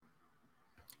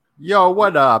Yo,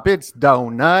 what up? It's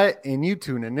Donut, and you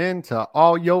tuning in to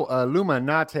all your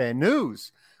Illuminati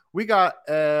news. We got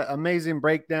an amazing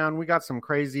breakdown. We got some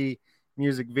crazy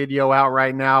music video out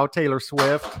right now. Taylor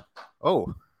Swift.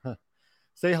 Oh,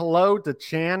 say hello to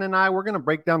Chan and I. We're going to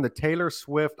break down the Taylor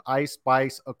Swift Ice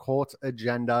Spice Occult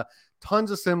agenda.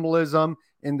 Tons of symbolism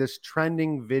in this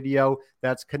trending video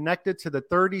that's connected to the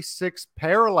 36th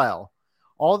parallel.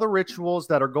 All the rituals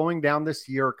that are going down this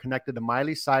year are connected to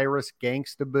Miley Cyrus,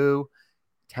 Gangsta Boo,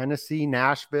 Tennessee,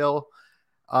 Nashville,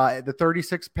 the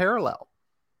 36th parallel.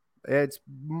 It's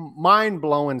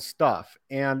mind-blowing stuff.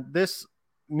 And this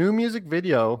new music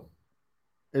video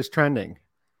is trending.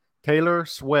 Taylor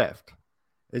Swift.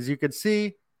 As you can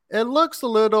see, it looks a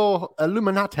little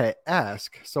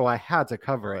Illuminati-esque, so I had to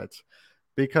cover it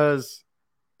because...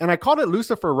 And I called it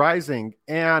Lucifer Rising.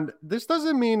 And this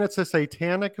doesn't mean it's a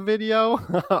satanic video,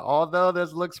 although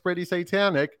this looks pretty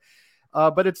satanic.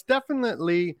 But it's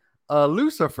definitely a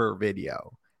Lucifer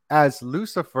video, as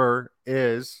Lucifer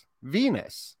is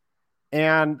Venus.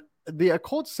 And the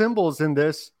occult symbols in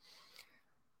this,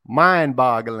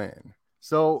 mind-boggling.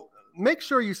 So make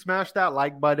sure you smash that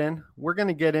like button. We're going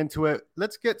to get into it.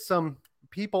 Let's get some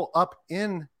people up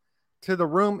into the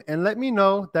room and let me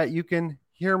know that you can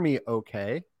hear me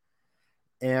okay.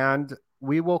 And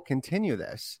we will continue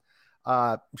this.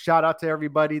 Shout out to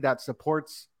everybody that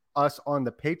supports us on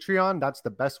the Patreon. That's the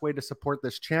best way to support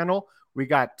this channel. We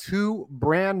got 2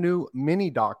 brand new mini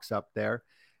docs up there.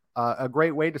 A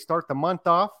great way to start the month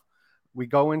off. We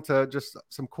go into just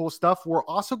some cool stuff. We're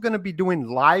also going to be doing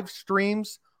live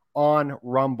streams on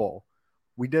Rumble.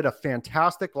 We did a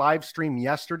fantastic live stream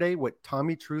yesterday with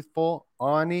Tommy Truthful,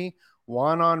 Ani,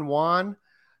 One-on-One,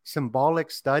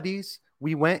 Symbolic Studies.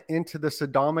 We went into the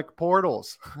Sodomic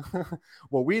portals.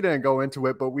 Well, we didn't go into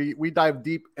it, but we dived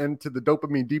deep into the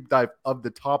dopamine deep dive of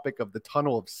the topic of the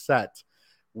tunnel of Set,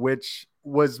 which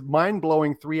was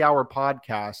mind-blowing 3-hour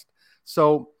podcast.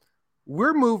 So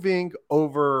we're moving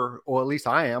over, or at least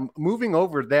I am moving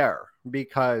over there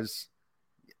because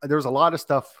there's a lot of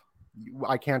stuff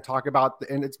I can't talk about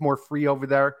and it's more free over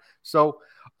there. So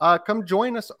come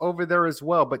join us over there as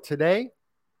well. But today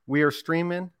we are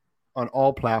streaming on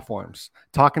all platforms,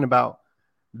 talking about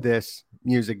this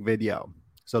music video.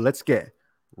 So let's get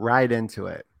right into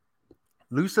it.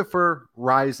 Lucifer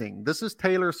Rising. This is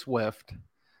Taylor Swift,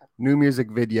 new music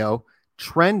video,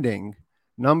 trending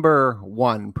number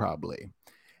 1 probably.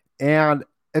 And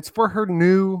it's for her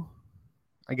new,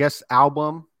 I guess,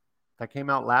 album that came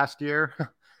out last year.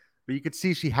 But you could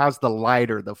see she has the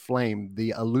lighter, the flame,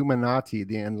 the Illuminati,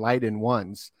 the enlightened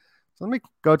ones. So let me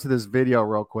go to this video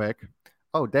real quick.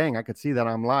 Oh, dang, I could see that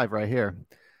I'm live right here.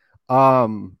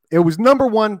 It was number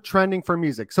 1 trending for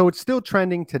music. So it's still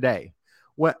trending today.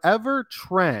 Whatever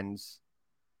trends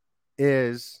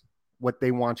is what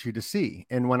they want you to see.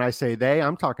 And when I say they,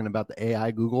 I'm talking about the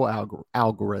AI Google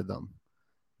algorithm.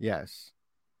 Yes.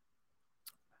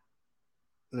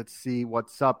 Let's see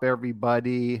what's up,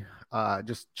 everybody.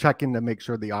 Just checking to make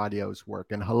sure the audio is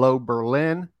working. Hello,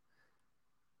 Berlin.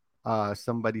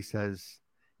 Somebody says,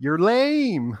 you're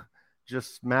lame.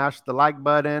 Just smash the like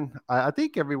button. I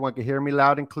think everyone can hear me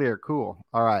loud and clear. Cool.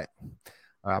 All right.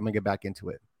 I'm going to get back into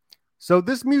it. So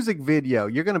this music video,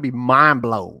 you're going to be mind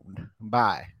blown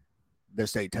by the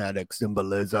satanic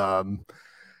symbolism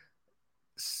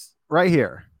right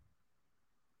here.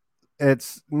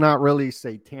 It's not really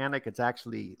satanic. It's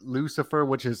actually Lucifer,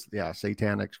 which is,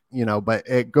 satanic, but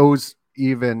it goes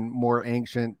even more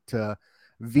ancient to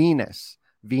Venus.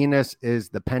 Venus is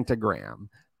the pentagram,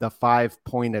 the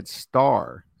 5-pointed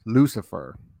star,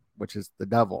 Lucifer, which is the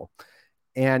devil.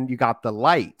 And you got the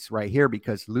light right here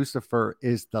because Lucifer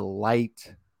is the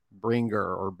light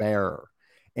bringer or bearer.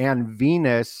 And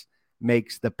Venus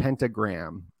makes the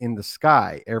pentagram in the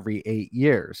sky every 8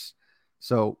 years.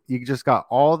 So you just got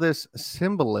all this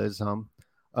symbolism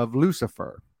of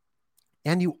Lucifer.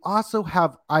 And you also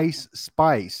have Ice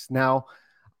Spice. Now,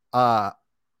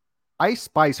 Ice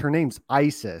Spice, her name's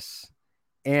Isis.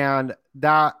 And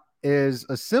that is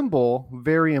a symbol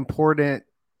very important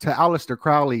to Aleister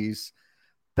Crowley's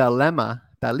Thelema,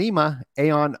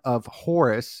 Aeon of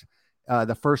Horus.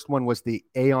 The first one was the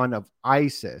Aeon of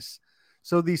Isis.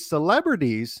 So these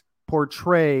celebrities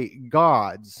portray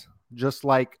gods, just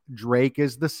like Drake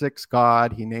is the 6th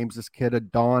god. He names this kid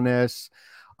Adonis.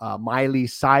 Miley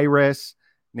Cyrus,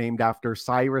 named after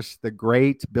Cyrus the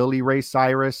Great. Billy Ray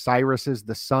Cyrus. Cyrus is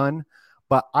the sun.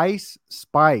 But Ice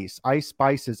Spice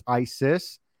is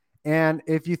Isis. And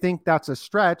if you think that's a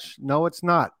stretch, no, it's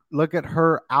not. Look at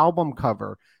her album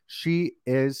cover. She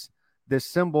is the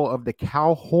symbol of the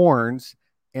cow horns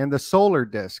and the solar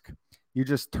disc. You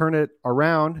just turn it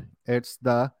around. It's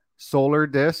the solar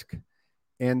disk,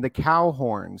 and the cow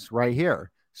horns right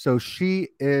here. So she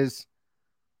is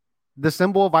the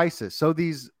symbol of Isis. So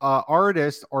these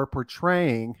artists are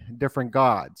portraying different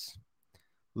gods: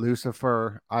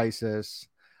 Lucifer, Isis.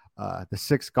 The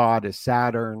sixth god is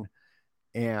Saturn.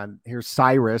 And here's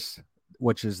Cyrus,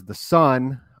 which is the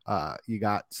sun. You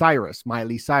got Cyrus,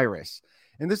 Miley Cyrus.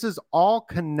 And this is all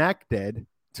connected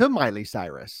to Miley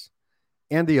Cyrus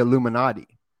and the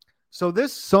Illuminati. So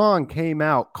this song came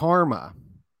out, Karma,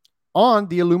 on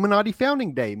the Illuminati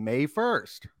founding day, May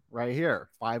 1st, right here,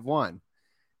 5/1.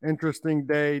 Interesting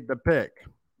day to pick.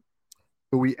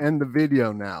 So we end the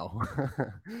video now.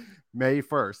 May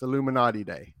 1st, Illuminati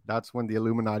Day. That's when the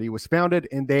Illuminati was founded,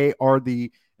 and they are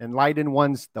the enlightened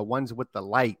ones, the ones with the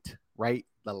light, right?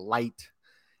 The light.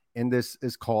 And this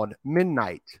is called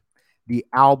Midnight. The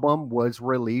album was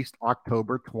released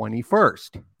October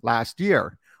 21st last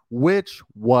year, which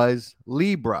was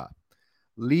Libra.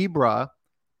 Libra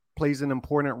plays an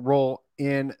important role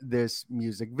in this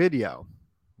music video.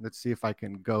 Let's see if I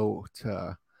can go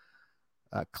to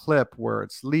a clip where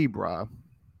it's Libra.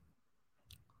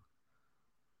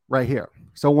 Right here.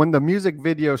 So when the music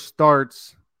video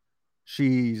starts,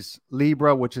 she's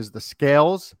Libra, which is the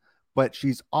scales, but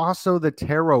she's also the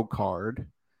tarot card,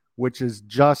 which is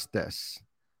Justice,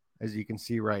 as you can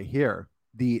see right here.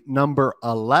 The number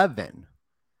 11,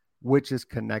 which is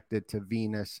connected to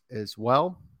Venus as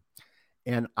well.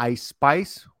 And Ice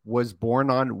Spice was born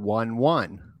on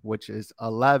 1/1, which is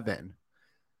 11.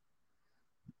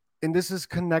 And this is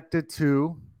connected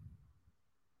to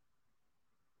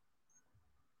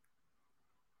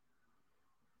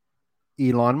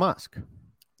Elon Musk.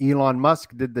 Elon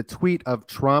Musk did the tweet of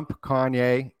Trump,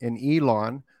 Kanye, and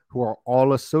Elon, who are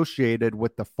all associated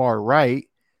with the far right.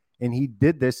 And he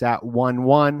did this at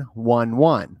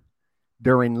 1/1/1/1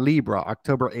 during Libra,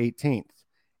 October 18th.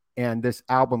 And this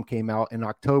album came out in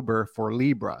October for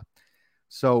Libra.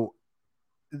 So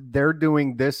they're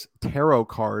doing this tarot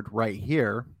card right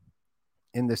here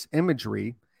in this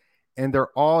imagery. And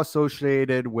they're all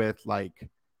associated with, like,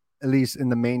 at least in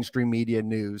the mainstream media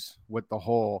news, with the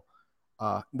whole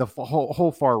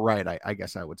far right, I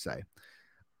guess I would say.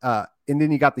 And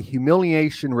then you got the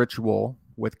humiliation ritual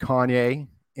with Kanye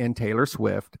and Taylor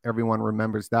Swift. Everyone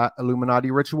remembers that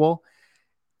Illuminati ritual.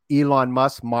 Elon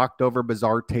Musk mocked over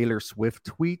bizarre Taylor Swift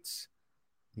tweets.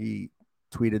 He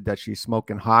tweeted that she's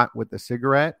smoking hot with a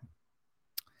cigarette.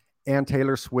 And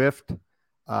Taylor Swift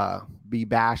be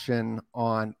bashing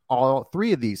on all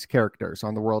three of these characters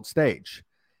on the world stage.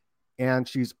 And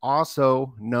she's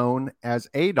also known as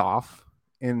Adolf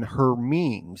in her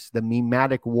memes, the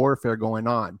memetic warfare going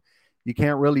on. You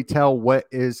can't really tell what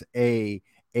is a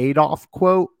Adolf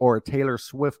quote or a Taylor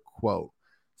Swift quote.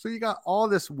 So you got all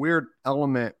this weird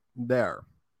element there.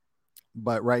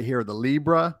 But right here, the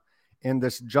Libra and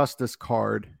this Justice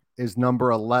card is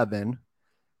number 11.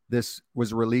 This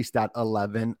was released at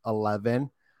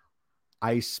 11/11.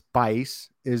 Ice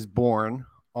Spice is born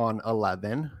on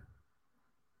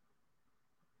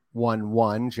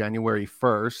 11/1/1, January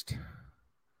 1st.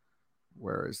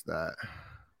 Where is that?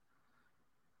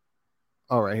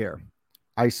 Oh, right here.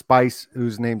 Ice Spice,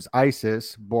 whose name's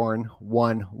Isis, born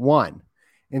 1/1.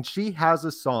 And she has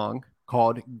a song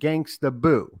called Gangsta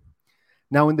Boo.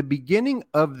 Now, in the beginning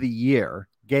of the year,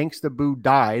 Gangsta Boo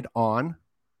died on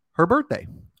her birthday,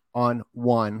 on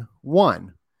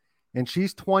 1/1. And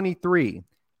she's 23.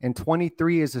 And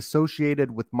 23 is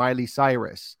associated with Miley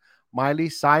Cyrus. Miley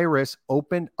Cyrus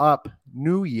opened up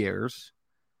New Year's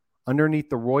underneath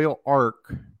the Royal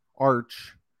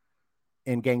Arch,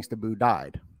 and Gangsta Boo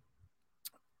died.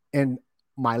 And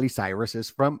Miley Cyrus is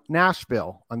from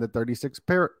Nashville on the 36th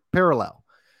parallel.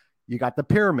 You got the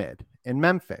pyramid in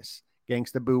Memphis.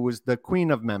 Gangsta Boo was the queen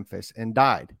of Memphis and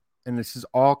died. And this is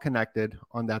all connected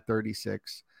on that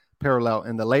 36th parallel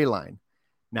in the ley line.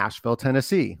 Nashville,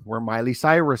 Tennessee, where Miley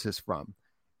Cyrus is from.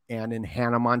 And in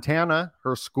Hannah, Montana,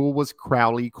 her school was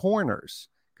Crowley Corners,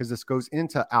 because this goes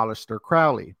into Aleister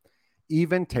Crowley.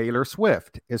 Even Taylor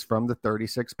Swift is from the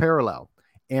 36th parallel.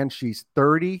 And she's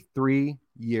 33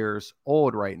 years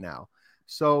old right now.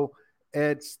 So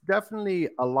it's definitely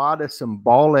a lot of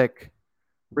symbolic,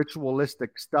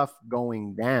 ritualistic stuff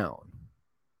going down.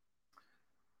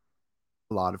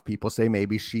 A lot of people say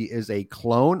maybe she is a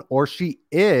clone, or she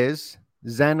is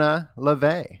Zena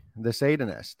LaVey, the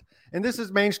Satanist. And this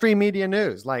is mainstream media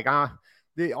news. Like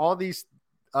all these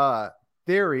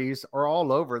theories are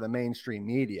all over the mainstream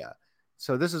media.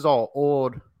 So this is all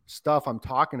old stuff I'm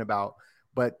talking about.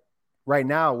 But right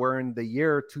now we're in the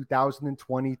year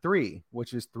 2023,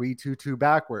 which is 322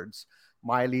 backwards.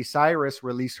 Miley Cyrus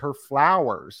released her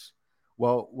Flowers.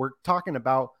 Well, we're talking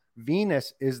about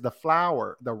Venus is the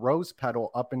flower, the rose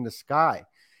petal up in the sky.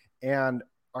 And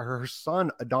her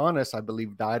son Adonis, I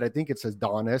believe, died. I think it's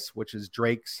Adonis, which is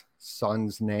Drake's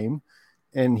son's name.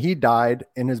 And he died,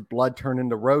 and his blood turned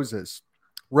into roses.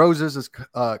 Roses is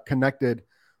connected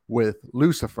with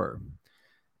Lucifer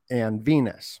and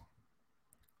Venus.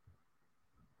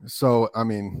 So, I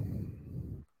mean,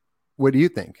 what do you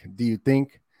think? Do you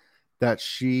think that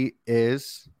she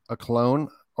is a clone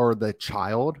or the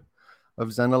child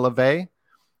of Zena LaVey,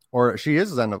 or she is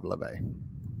Zena LaVey?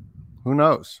 Who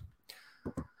knows?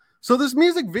 So this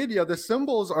music video, the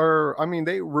symbols are, I mean,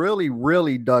 they really,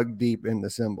 really dug deep in the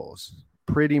symbols.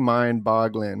 Pretty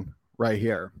mind-boggling right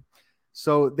here.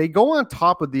 So they go on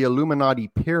top of the Illuminati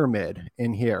pyramid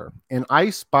in here. And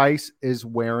Ice Spice is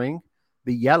wearing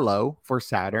the yellow for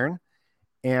Saturn.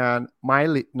 And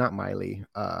Taylor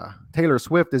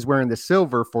Swift is wearing the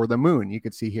silver for the moon. You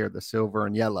could see here the silver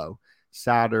and yellow,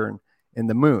 Saturn and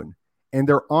the moon. And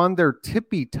they're on their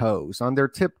tippy toes, on their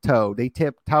tiptoe. They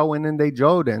tiptoeing in they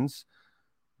Jordans.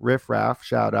 Riff Raff,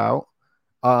 shout out.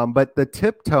 But the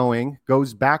tiptoeing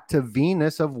goes back to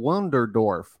Venus of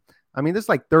Wunderdorf. I mean, this is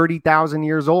like 30,000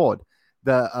 years old.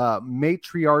 The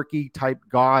matriarchy type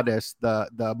goddess,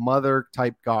 the mother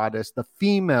type goddess, the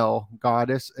female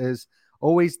goddess is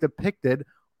always depicted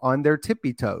on their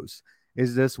tippy toes.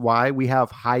 Is this why we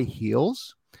have high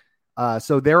heels?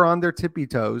 So they're on their tippy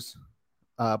toes,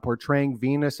 portraying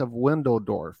Venus of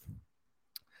Wunderdorf.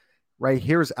 Right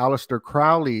here's Aleister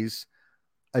Crowley's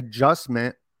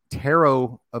adjustment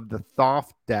tarot of the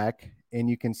Thoth deck, and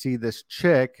you can see this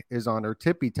chick is on her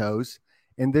tippy toes,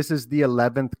 and this is the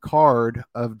 11th card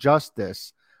of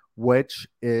Justice, which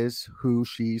is who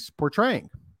she's portraying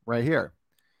right here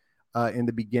in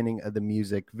the beginning of the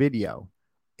music video.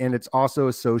 And it's also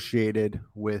associated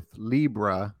with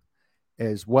Libra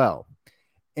as well.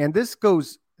 And this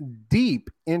goes deep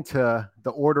into the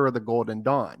Order of the Golden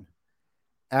Dawn,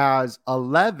 as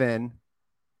 11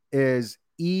 is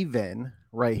even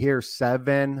right here.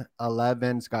 7,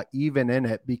 11's got even in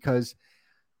it because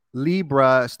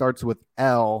Libra starts with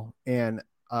L, and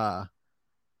the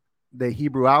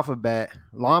Hebrew alphabet,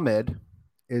 Lamed,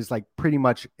 is like pretty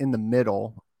much in the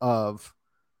middle of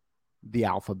the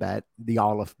alphabet, the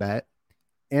Aleph bet,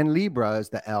 and Libra is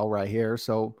the L right here.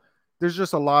 So there's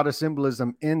just a lot of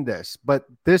symbolism in this, but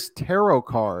this tarot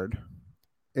card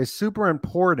is super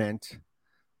important,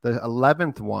 the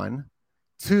 11th one,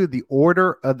 to the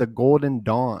Order of the Golden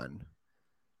Dawn.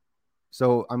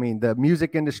 So, I mean, the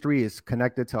music industry is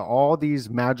connected to all these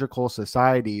magical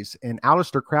societies, and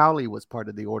Aleister Crowley was part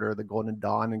of the Order of the Golden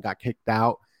Dawn and got kicked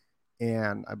out,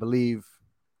 and I believe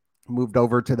moved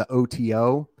over to the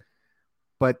OTO.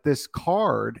 But this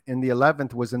card in the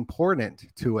 11th was important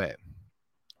to it.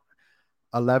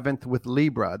 11th with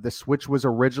Libra. The switch was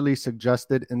originally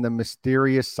suggested in the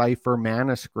mysterious cipher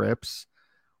manuscripts,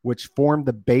 which formed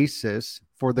the basis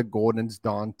for the Golden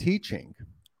Dawn teaching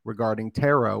regarding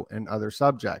tarot and other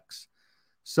subjects.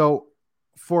 So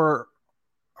for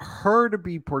her to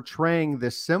be portraying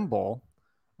this symbol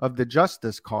of the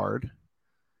Justice card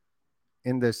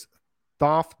in this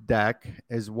Thoth deck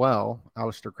as well,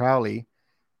 Aleister Crowley,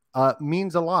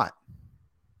 means a lot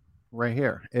right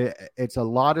here. It's a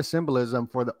lot of symbolism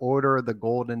for the Order of the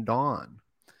Golden Dawn.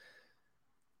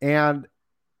 And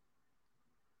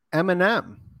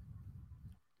Eminem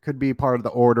could be part of the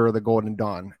Order of the Golden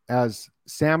Dawn, as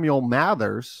Samuel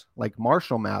Mathers, like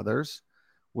Marshall Mathers,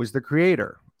 was the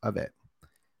creator of it.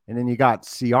 And then you got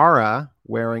Ciara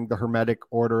wearing the Hermetic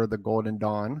Order of the Golden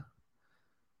Dawn,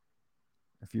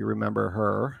 if you remember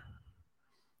her.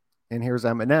 And here's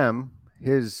Eminem,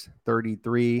 his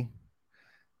 33,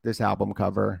 this album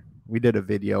cover. We did a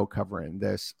video covering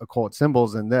this, occult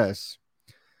symbols in this.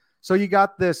 So you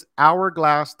got this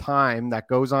hourglass time that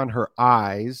goes on her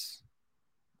eyes,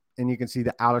 and you can see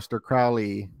the Aleister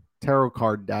Crowley tarot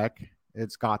card deck.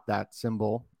 It's got that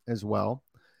symbol as well.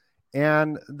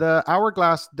 And the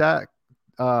hourglass deck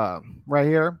right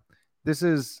here, this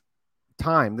is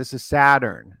time. This is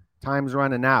Saturn. Time's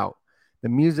running out. The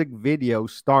music video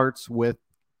starts with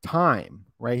time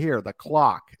right here, the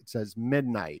clock. It says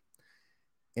midnight,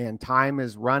 and time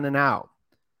is running out.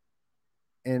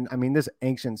 And I mean, this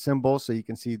ancient symbol, so you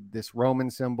can see this Roman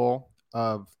symbol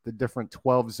of the different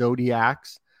 12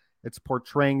 zodiacs. It's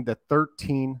portraying the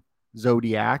 13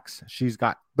 zodiacs. She's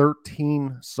got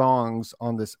 13 songs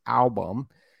on this album,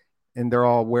 and they're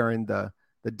all wearing the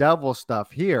devil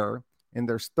stuff here. And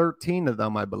there's 13 of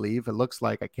them, I believe. It looks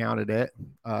like I counted it.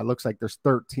 Looks like there's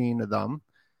 13 of them.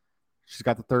 She's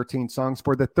got the 13 songs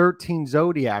for the 13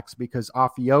 zodiacs because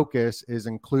Ophiuchus is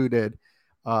included.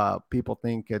 People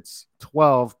think it's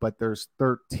 12, but there's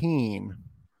 13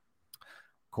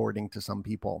 according to some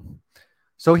people.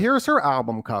 So here's her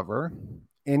album cover,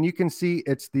 and you can see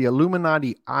it's the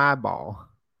Illuminati eyeball.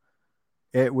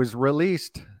 It was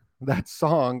released, that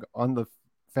song, on the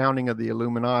founding of the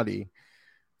Illuminati,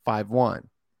 5/1.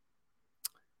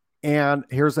 And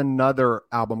here's another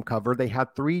album cover. They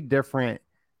had 3 different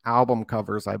album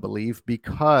covers, I believe,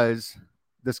 because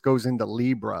this goes into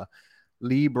Libra.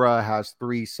 Libra has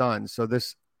 3 suns. So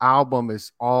this album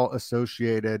is all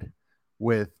associated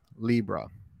with Libra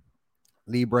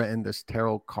in this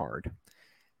tarot card.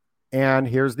 And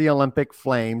here's the Olympic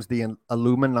flames, the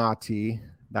Illuminati.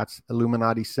 That's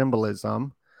Illuminati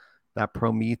symbolism, that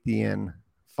Promethean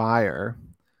fire.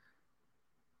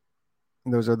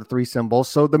 And those are the 3 symbols.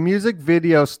 So the music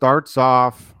video starts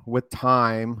off with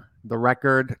time. The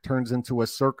record turns into a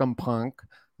circumpunk,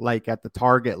 like at the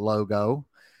Target logo.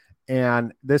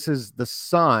 And this is the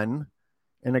sun,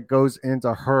 and it goes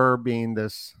into her being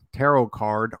this tarot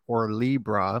card, or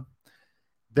Libra.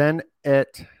 Then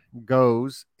it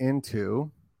goes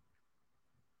into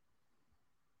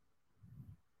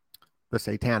the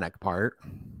satanic part.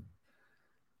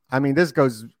 I mean, this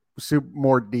goes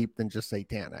more deep than just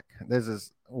satanic. This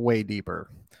is way deeper.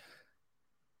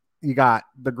 You got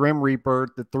the Grim Reaper,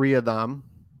 the 3 of them.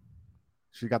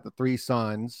 She got the 3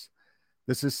 suns.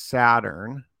 This is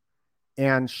Saturn.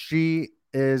 And she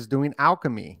is doing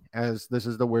alchemy, as this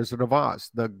is the Wizard of Oz,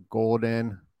 the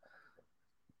golden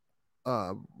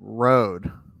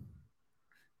road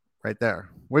right there.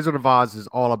 Wizard of Oz is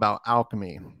all about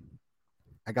alchemy.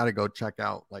 I got to go check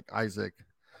out like Isaac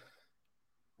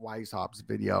Weishaupt's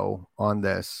video on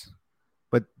this,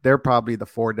 but they're probably the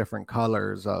 4 different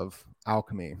colors of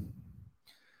alchemy.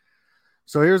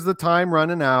 So here's the time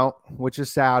running out, which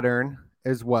is Saturn,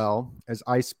 as well as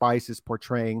Ice Spice is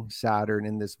portraying Saturn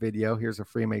in this video. Here's a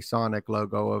Freemasonic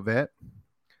logo of it.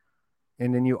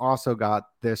 And then you also got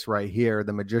this right here,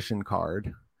 the Magician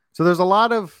card. So there's a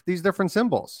lot of these different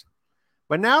symbols.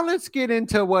 But now let's get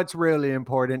into what's really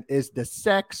important, is the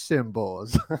sex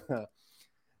symbols.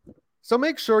 So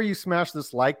make sure you smash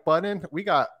this like button. We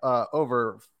got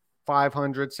over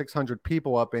 500, 600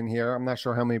 people up in here. I'm not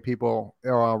sure how many people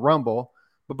are on Rumble.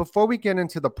 But before we get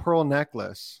into the pearl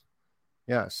necklace,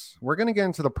 yes, we're going to get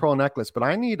into the pearl necklace, but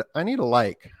I need a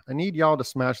like. I need y'all to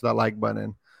smash that like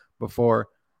button before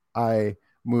I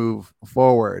move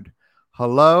forward.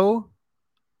 Hello,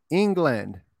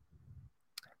 England.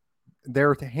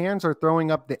 Their hands are throwing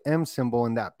up the M symbol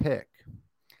in that pic.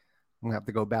 I'm going to have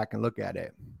to go back and look at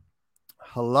it.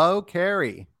 Hello,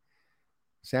 Carrie.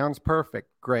 Sounds perfect.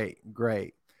 Great.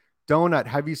 Donut,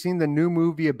 have you seen the new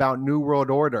movie about New World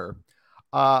Order?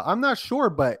 I'm not sure,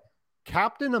 but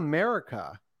Captain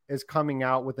America is coming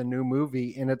out with a new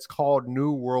movie, and it's called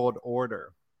New World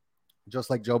Order. Just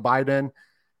like Joe Biden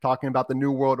talking about the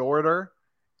New World Order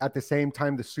at the same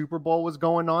time the Super Bowl was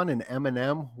going on, and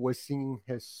Eminem was singing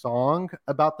his song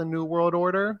about the New World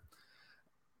Order.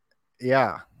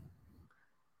 Yeah.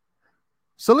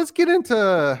 So let's get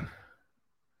into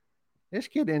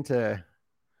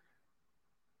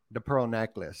the pearl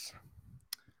necklace.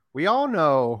 We all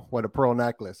know what a pearl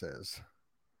necklace is.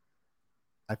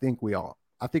 I think we all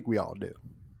do.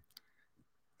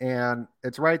 And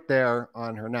it's right there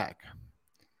on her neck.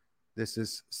 This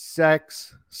is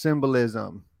sex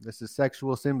symbolism. This is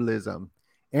sexual symbolism.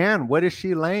 And what is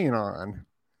she laying on?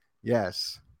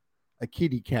 Yes, a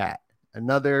kitty cat.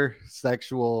 Another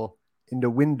sexual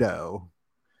innuendo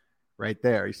right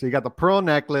there. So you got the pearl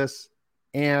necklace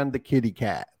and the kitty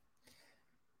cat.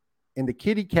 And the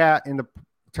kitty cat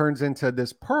turns into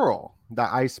this pearl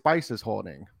that Ice Spice is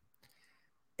holding.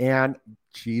 And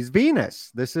she's Venus.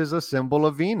 This is a symbol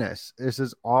of Venus. This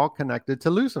is all connected to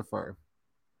Lucifer.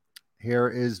 Here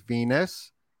is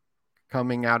Venus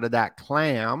coming out of that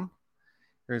clam.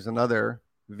 Here's another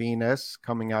Venus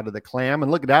coming out of the clam.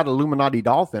 And look at that Illuminati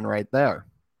dolphin right there.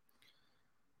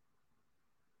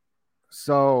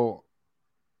 So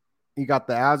you got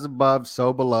the as above,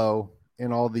 so below,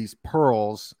 and all these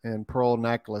pearls and pearl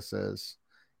necklaces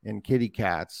and kitty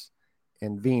cats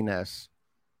and Venus.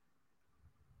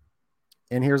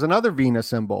 And here's another Venus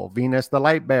symbol, Venus the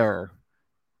light bearer.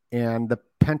 And the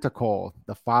pentacle,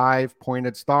 the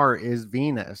 5-pointed star, is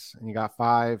Venus. And you got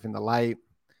 5 in the light.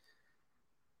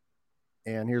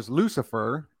 And here's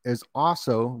Lucifer, is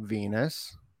also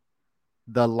Venus,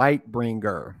 the light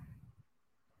bringer,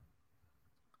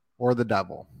 or the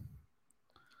devil.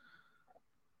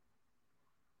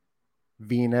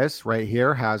 Venus right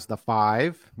here has the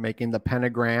 5, making the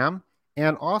pentagram,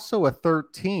 and also a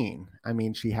 13. I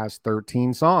mean, she has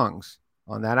 13 songs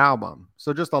on that album.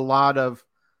 So just a lot of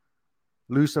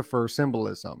Lucifer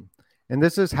symbolism. And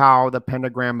this is how the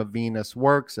pentagram of Venus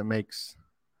works. It makes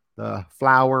the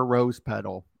flower rose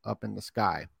petal up in the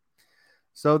sky.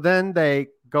 So then they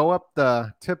go up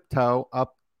the tiptoe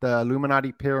up the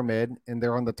Illuminati pyramid, and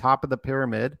they're on the top of the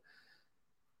pyramid,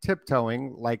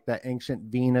 tiptoeing like the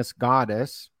ancient Venus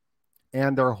goddess,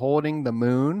 and they're holding the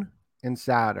moon and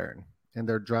Saturn, and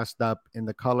they're dressed up in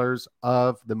the colors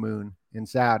of the moon and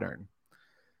Saturn.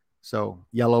 So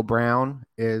yellow brown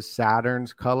is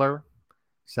Saturn's color.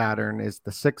 Saturn is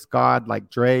the sixth god,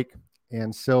 like Drake,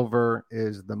 and silver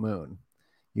is the moon.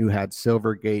 You had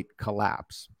Silvergate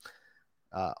collapse,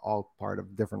 all part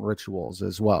of different rituals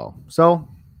as well. So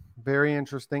very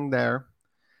interesting there.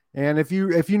 And if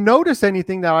you notice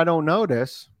anything that I don't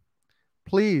notice,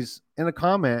 please in a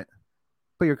comment,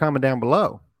 put your comment down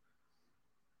below.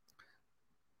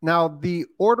 Now, the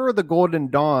Order of the Golden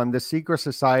Dawn, the secret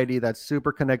society that's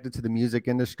super connected to the music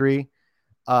industry,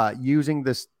 using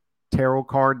this tarot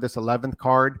card, this 11th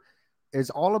card, is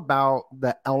all about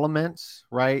the elements,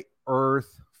 right?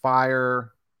 Earth,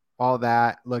 fire, all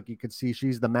that. Look, you can see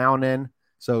she's the mountain.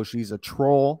 So she's a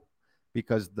troll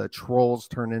because the trolls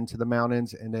turn into the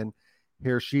mountains. And then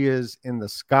here she is in the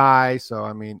sky. So,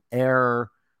 I mean, air,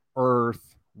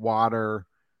 earth, water.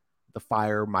 The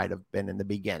fire might have been in the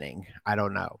beginning. I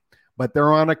don't know. But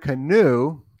they're on a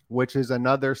canoe, which is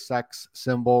another sex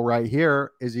symbol right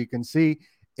here. As you can see,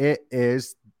 it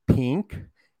is pink,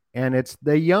 and it's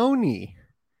the yoni.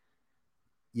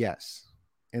 Yes.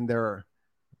 And they're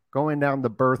going down the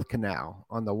birth canal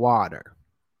on the water.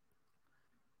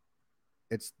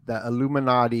 It's the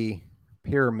Illuminati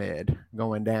pyramid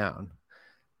going down.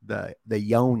 The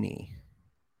yoni.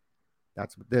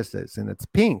 That's what this is. And it's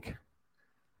pink.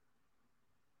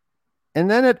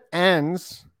 And then it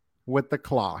ends with the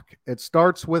clock. It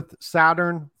starts with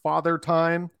Saturn, Father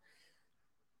Time,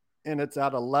 and it's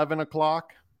at 11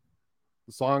 o'clock.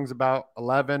 The song's about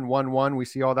 11, 1, 1. We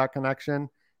see all that connection.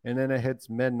 And then it hits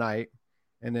midnight,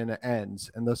 and then it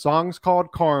ends. And the song's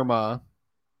called Karma,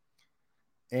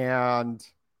 and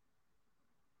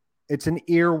it's an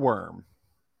earworm.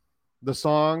 The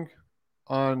song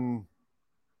on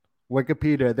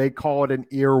Wikipedia, they call it an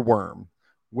earworm,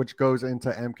 which goes into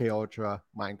MK Ultra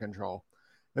mind control.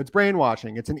 It's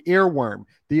brainwashing. It's an earworm.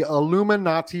 The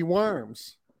Illuminati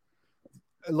worms.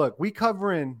 Look, we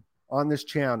covering on this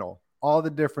channel all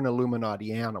the different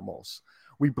Illuminati animals.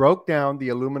 We broke down the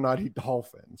Illuminati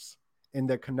dolphins and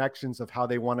the connections of how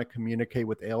they want to communicate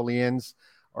with aliens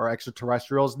or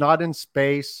extraterrestrials, not in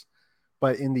space,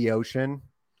 but in the ocean.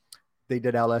 They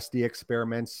did LSD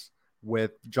experiments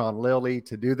with John Lilly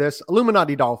to do this.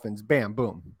 Illuminati dolphins, bam,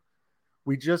 boom.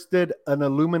 We just did an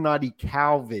Illuminati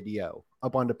cow video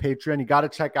up on the Patreon. You got to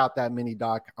check out that mini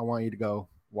doc. I want you to go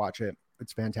watch it.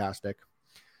 It's fantastic.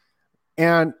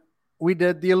 And we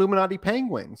did the Illuminati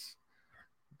penguins.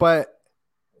 But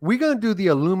we're going to do the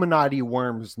Illuminati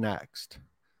worms next.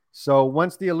 So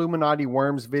once the Illuminati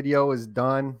worms video is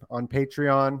done on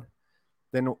Patreon,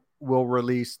 then we'll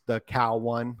release the cow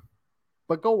one.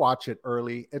 But go watch it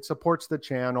early. It supports the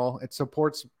channel. It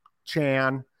supports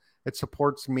Chan. It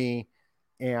supports me.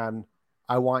 And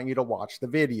I want you to watch the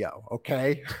video,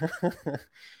 okay?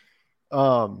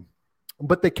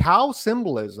 But the cow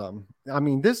symbolism, I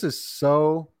mean, this is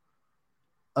so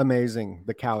amazing,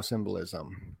 the cow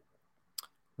symbolism.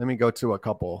 Let me go to a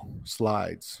couple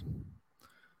slides.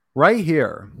 Right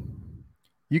here,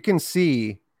 you can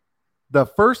see the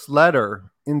first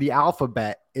letter in the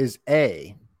alphabet is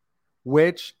A,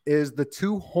 which is the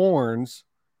two horns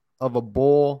of a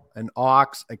bull, an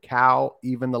ox, a cow.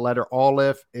 Even the letter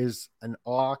Aleph is an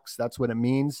ox. That's what it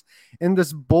means. And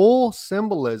this bull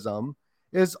symbolism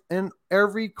is in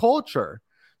every culture.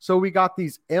 So we got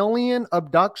these alien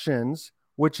abductions,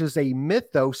 which is a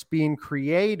mythos being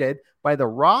created by the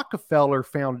Rockefeller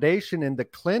Foundation and the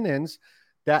Clintons.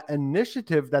 That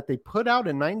initiative that they put out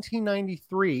in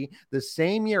 1993, the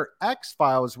same year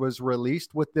X-Files was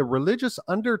released, with the religious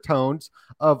undertones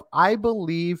of I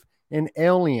believe in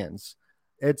aliens.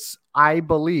 It's I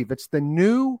believe. It's the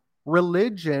new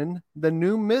religion, the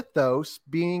new mythos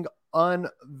being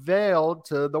unveiled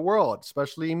to the world,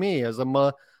 especially me as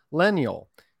a millennial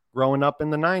growing up in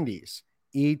the 90s.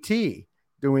 E.T.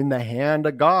 doing the hand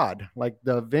of God, like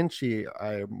Da Vinci,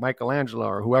 Michelangelo,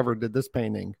 or whoever did this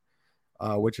painting,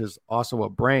 which is also a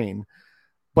brain.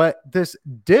 But this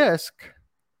disc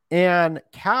and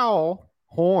cow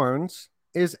horns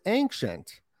is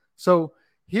ancient. So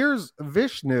here's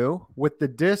Vishnu with the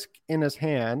disc in his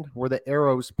hand where the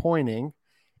arrow's pointing.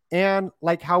 And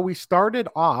like how we started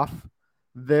off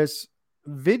this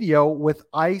video with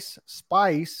Ice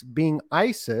Spice being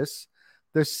Isis,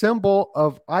 the symbol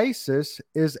of Isis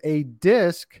is a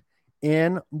disc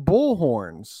in bull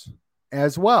horns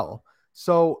as well.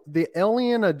 So the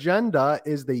alien agenda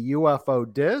is the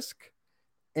UFO disc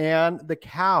and the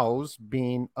cows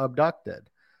being abducted.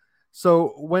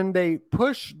 So when they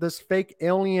push this fake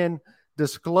alien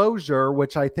disclosure,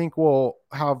 which I think we'll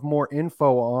have more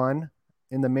info on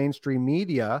in the mainstream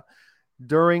media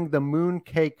during the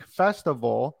Mooncake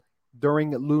Festival,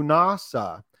 during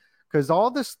Lunasa, because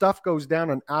all this stuff goes down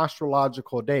on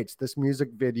astrological dates. This music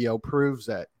video proves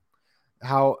it,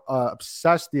 how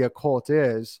obsessed the occult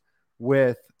is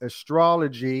with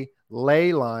astrology,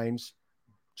 ley lines,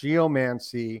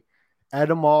 geomancy,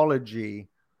 etymology,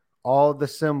 all the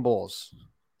symbols,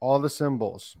 all the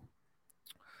symbols.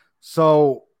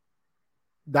 So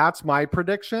that's my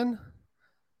prediction.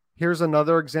 Here's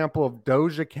another example of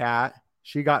Doja Cat.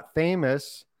 She got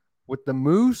famous with the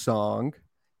Moo song.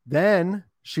 Then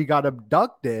she got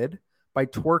abducted by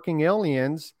twerking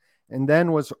aliens and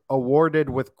then was awarded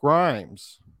with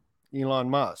Grimes,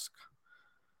 Elon Musk.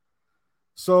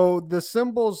 So the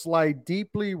symbols lie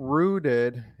deeply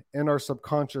rooted in our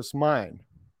subconscious mind,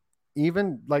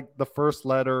 even like the first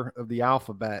letter of the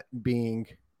alphabet being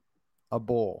a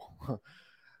bull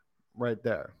right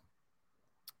there.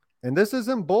 And this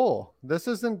isn't bull. This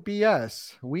isn't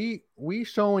BS. We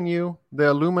showing you the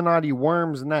Illuminati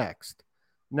worms next.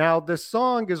 Now, this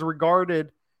song is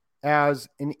regarded as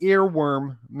an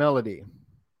earworm melody,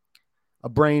 a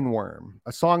brainworm,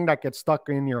 a song that gets stuck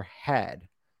in your head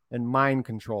and mind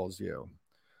controls you.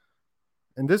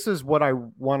 And this is what I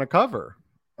want to cover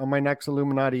on my next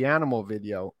Illuminati animal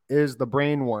video is the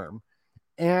brainworm.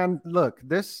 And look,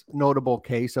 this notable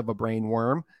case of a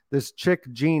brainworm, this chick,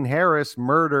 Jean Harris,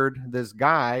 murdered this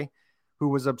guy who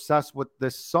was obsessed with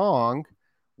this song,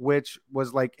 which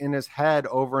was like in his head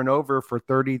over and over for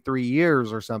 33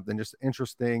 years or something. Just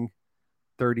interesting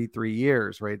 33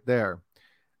 years right there.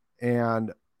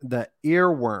 And the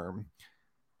earworm.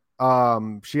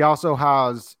 She also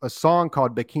has a song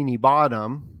called Bikini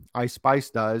Bottom. Ice Spice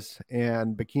does,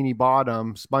 and Bikini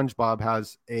Bottom, SpongeBob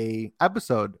has a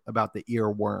episode about the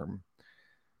earworm.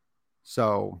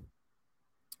 So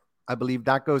I believe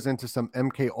that goes into some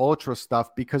MK Ultra stuff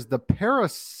because the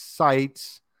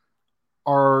parasites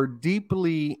are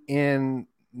deeply in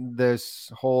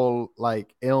this whole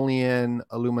like alien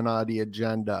Illuminati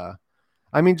agenda.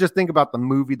 I mean, just think about the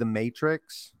movie The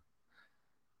Matrix.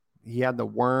 He had the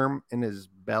worm in his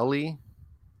belly.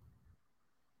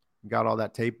 Got all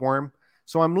that tapeworm.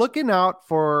 So I'm looking out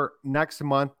for next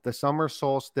month, the summer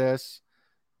solstice,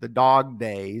 the dog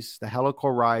days, the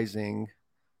helical rising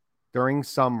during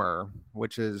summer,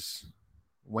 which is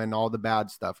when all the bad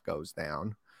stuff goes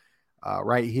down.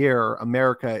 Right here,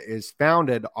 America is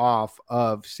founded off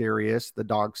of Sirius, the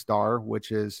dog star,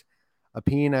 which is a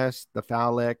penis, the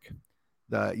phallic.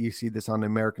 You see this on the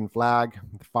American flag,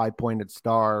 the 5-pointed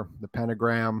star, the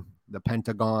pentagram, the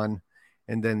pentagon,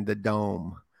 and then the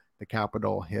dome, the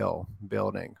Capitol Hill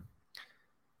building.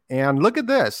 And look at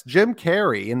this, Jim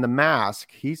Carrey in The Mask.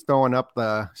 He's throwing up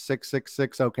the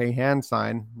 666 OK hand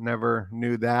sign. Never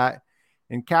knew that.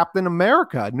 And Captain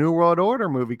America, New World Order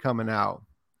movie coming out.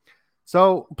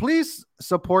 So please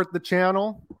support the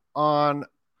channel on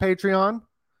Patreon.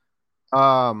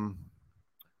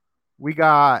 We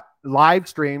got live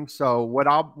streams. So what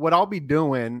I'll be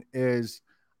doing is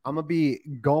I'm gonna be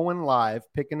going live,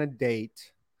 picking a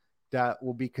date that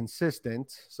will be consistent.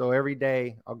 So every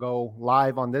day I'll go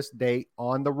live on this date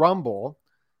on the Rumble.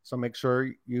 So make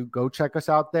sure you go check us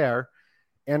out there.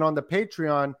 And on the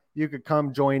Patreon, you could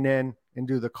come join in and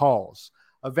do the calls.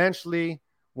 Eventually,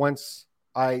 once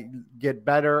I get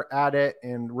better at it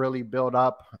and really build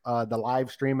up the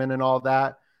live streaming and all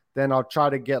that, then I'll try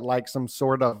to get like some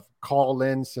sort of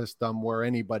call-in system where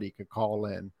anybody could call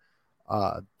in.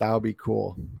 That would be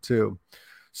cool too.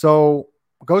 So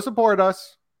go support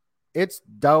us. It's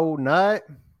Donut.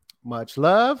 Much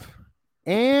love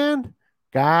and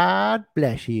God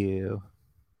bless you.